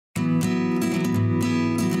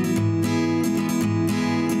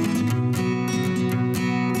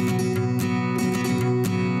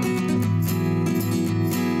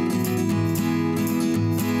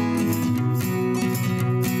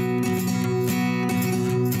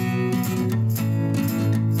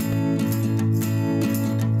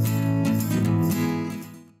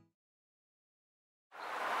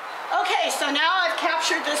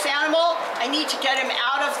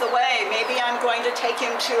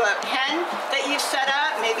a pen that you've set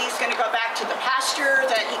up. Maybe he's going to go back to the pasture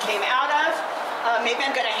that he came out of. Maybe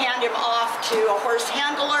I'm going to hand him off to a horse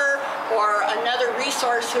handler or another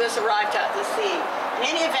resource who has arrived at the scene.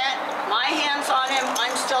 In any event, my hand's on him,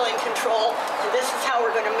 I'm still in control, and this is how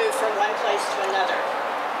we're going to move from one place to another.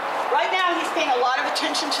 Right now, he's paying a lot of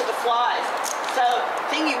attention to the flies. So the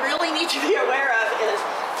thing you really need to be aware of is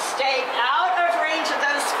stay out of range of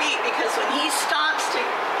those feet, because when he stomps to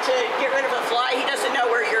get rid of a fly, he doesn't know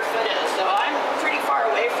where your foot is. So I'm pretty far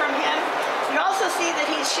away from him. You also see that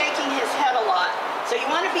he's shaking his head a lot. So you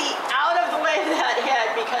want to be out of the way of that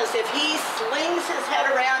head, because if he slings his head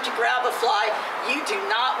around to grab a fly, you do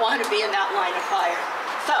not want to be in that line of fire.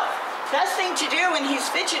 So best thing to do when he's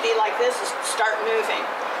fidgety like this is start moving.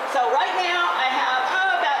 So right now I have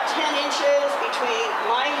about 10 inches between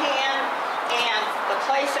my hand and the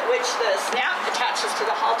place at which the snap attaches to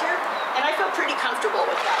the halter, and I feel pretty comfortable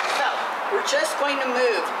with that. So we're just going to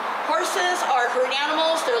move. Horses are herd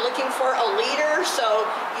animals. They're looking for a leader, so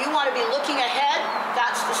you want to be looking ahead.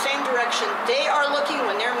 That's the same direction they are looking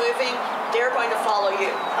when they're moving. They're going to follow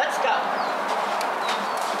you. Let's go.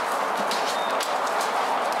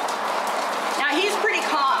 Now he's pretty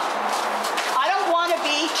calm. I don't want to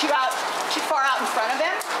be too far out in front of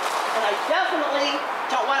him, and I definitely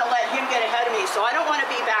don't want to let him get ahead of me. So I don't want to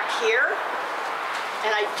be back here,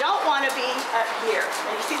 and I don't want to be up here.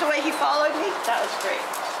 And you see the way he followed me? That was great.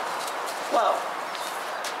 Whoa.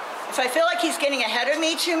 If I feel like he's getting ahead of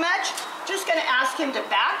me too much, I'm just going to ask him to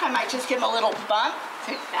back. I might just give him a little bump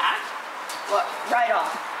to back. Look, right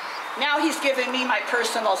off. Now he's giving me my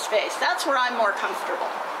personal space. That's where I'm more comfortable.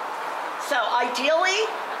 So ideally,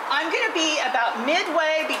 I'm going to be about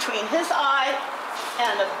midway between his eye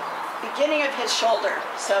and the beginning of his shoulder.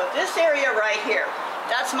 So this area right here,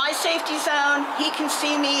 that's my safety zone. He can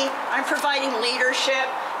see me. I'm providing leadership,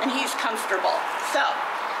 and he's comfortable. So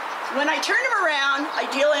when I turn him around,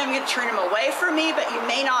 ideally I'm going to turn him away from me, but you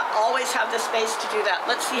may not always have the space to do that.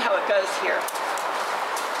 Let's see how it goes here.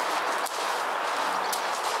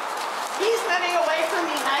 He's moving away from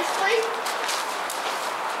me nicely.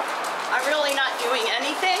 I'm really not doing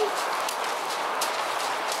anything.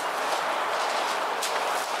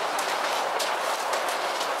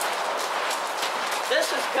 This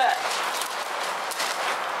is good.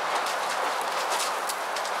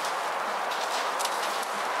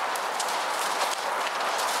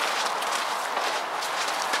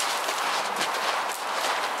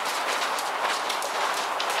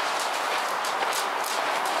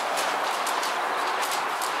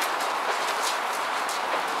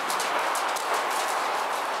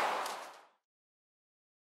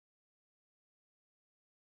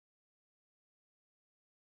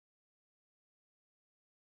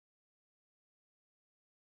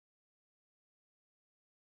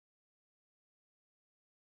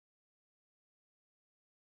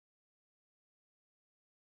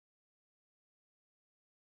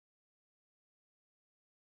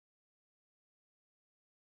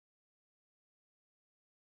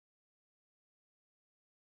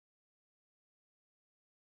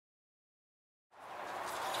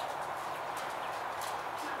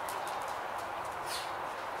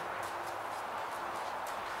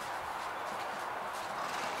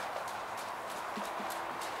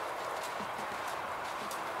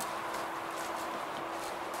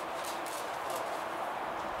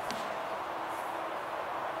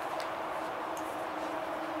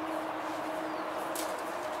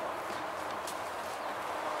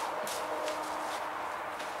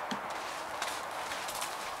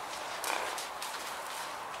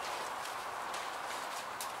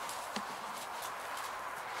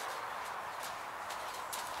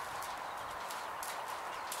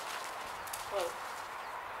 Whoa.